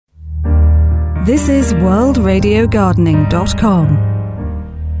This is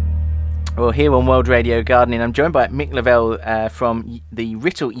worldradiogardening.com. Well, here on World Radio Gardening, I'm joined by Mick Lavelle from the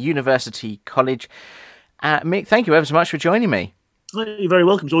Writtle University College. Mick, thank you ever so much for joining me. You're very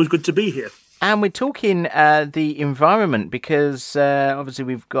welcome. It's always good to be here. And we're talking the environment because obviously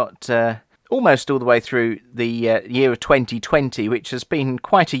we've got almost all the way through the year of 2020, which has been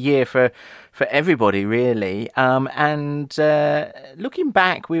quite a year for everybody, really. And looking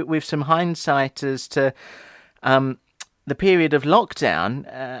back with some hindsight as to the period of lockdown,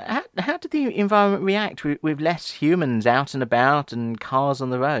 how did the environment react with less humans out and about and cars on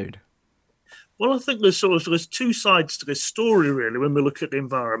the road? Well, I think there's two sides to this story, really, when we look at the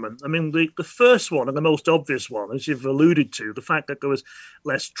environment. I mean, the first one and the most obvious one, as you've alluded to, the fact that there was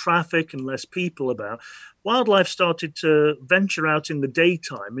less traffic and less people about, wildlife started to venture out in the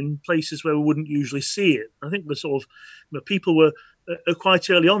daytime in places where we wouldn't usually see it. I think people were quite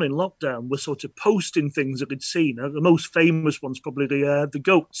early on in lockdown were sort of posting things that they'd seen. The most famous one's probably the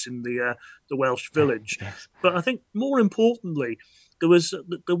goats in the Welsh village. Yes. But I think more importantly, the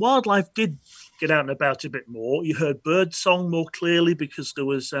wildlife did get out and about a bit more. You heard bird song more clearly because there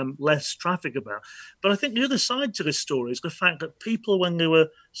was less traffic about. But I think the other side to this story is the fact that people, when they were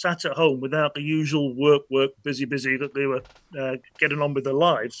sat at home without the usual work, busy, that they were getting on with their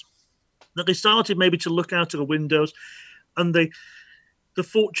lives, that they started maybe to look out of the windows, and the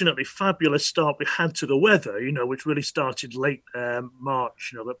fortunately fabulous start we had to the weather, which really started late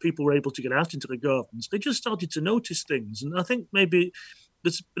March, that people were able to get out into the gardens. They just started to notice things. And I think maybe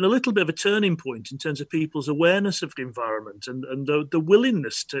there's been a little bit of a turning point in terms of people's awareness of the environment and the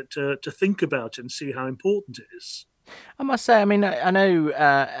willingness to think about it and see how important it is. I must say, I mean, I know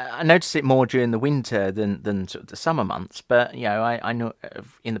I notice it more during the winter than sort of the summer months. But I know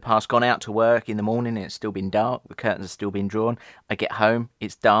in the past gone out to work in the morning, it's still been dark, the curtains have still been drawn. I get home,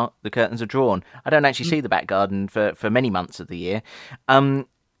 it's dark, the curtains are drawn. I don't actually see the back garden for many months of the year. And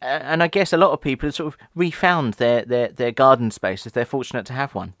I guess a lot of people have sort of refound their garden space if they're fortunate to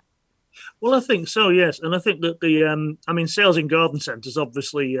have one. Well, I think so, yes. And I think that sales in garden centres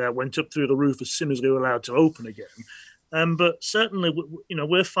obviously went up through the roof as soon as they were allowed to open again. But certainly,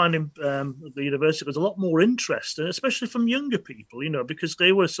 we're finding at the university there's a lot more interest, especially from younger people, because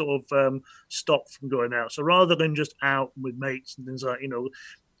they were sort of stopped from going out. So rather than just out with mates and things like,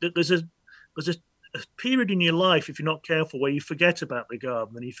 there's a period in your life, if you're not careful, where you forget about the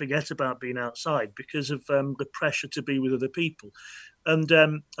garden and you forget about being outside because of the pressure to be with other people. And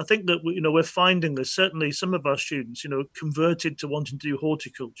I think that we're finding that certainly some of our students, converted to wanting to do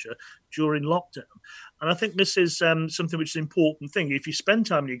horticulture during lockdown. And I think this is something which is an important thing. If you spend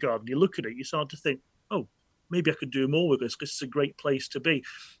time in your garden, you look at it, you start to think, oh, maybe I could do more with this. This is a great place to be.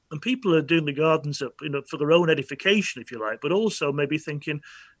 And people are doing the gardens up, for their own edification, if you like, but also maybe thinking,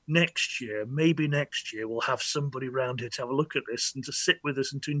 maybe next year we'll have somebody around here to have a look at this and to sit with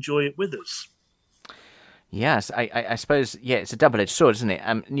us and to enjoy it with us. Yes, I suppose, it's a double-edged sword, isn't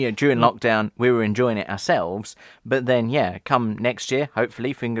it? During lockdown, we were enjoying it ourselves, but then, come next year,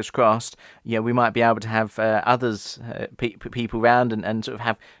 hopefully, fingers crossed, we might be able to have others, people round and sort of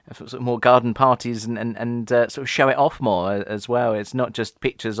have sort of more garden parties and sort of show it off more as well. It's not just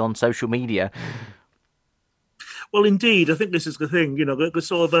pictures on social media. Well, indeed, I think this is the thing, the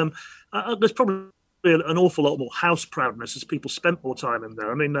sort of, there's probably an awful lot more house proudness as people spent more time in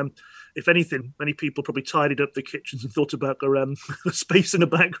there. I mean, if anything, many people probably tidied up their kitchens and thought about their space in the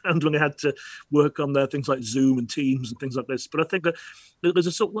background when they had to work on their things like Zoom and Teams and things like this. But I think that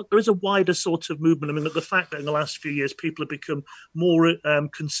there is a wider sort of movement. I mean, the fact that in the last few years people have become more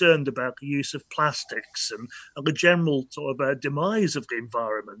concerned about the use of plastics and the general sort of demise of the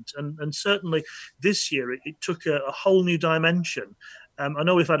environment. And certainly this year it took a whole new dimension. I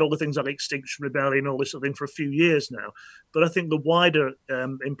know we've had all the things like Extinction Rebellion and all this sort of thing for a few years now, but I think the wider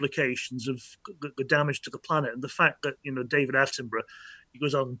implications of the damage to the planet and the fact that, David Attenborough, he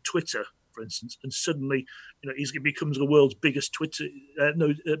goes on Twitter, for instance, and suddenly, he becomes the world's biggest Twitter.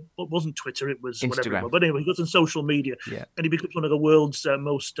 It wasn't Twitter, it was Instagram. Whatever. But anyway, he goes on social media and he becomes one of the world's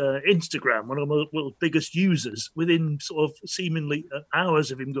most Instagram, one of the world's biggest users within sort of seemingly hours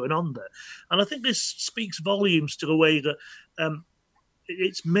of him going on there. And I think this speaks volumes to the way that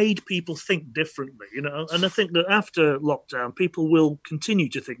it's made people think differently, and I think that after lockdown, people will continue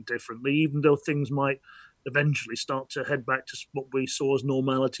to think differently, even though things might eventually start to head back to what we saw as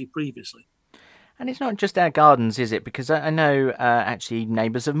normality previously. And it's not just our gardens, is it? Because I know actually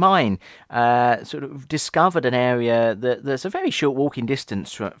neighbours of mine sort of discovered an area that's a very short walking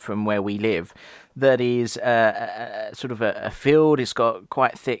distance from where we live. That is sort of a field. It's got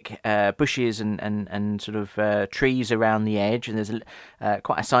quite thick bushes and sort of trees around the edge, and there's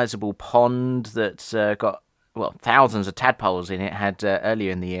quite a sizable pond that's got thousands of tadpoles in it. Had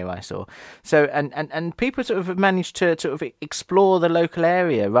earlier in the year I saw. So and people sort of have managed to sort of explore the local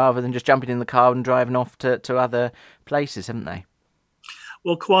area rather than just jumping in the car and driving off to other places, haven't they?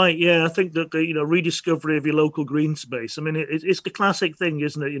 Well, quite, yeah. I think that the rediscovery of your local green space. I mean, it's the classic thing,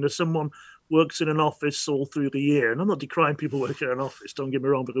 isn't it? Someone works in an office all through the year, and I'm not decrying people working in an office. Don't get me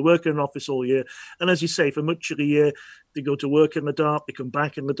wrong, but they work in an office all year, and as you say, for much of the year, they go to work in the dark, they come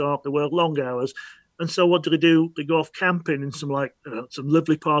back in the dark, they work long hours. And so what do? They go off camping in some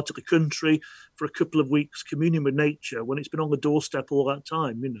lovely part of the country for a couple of weeks, communing with nature when it's been on the doorstep all that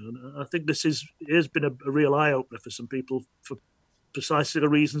time. And I think this has been a real eye opener for some people for precisely the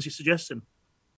reasons you're suggesting.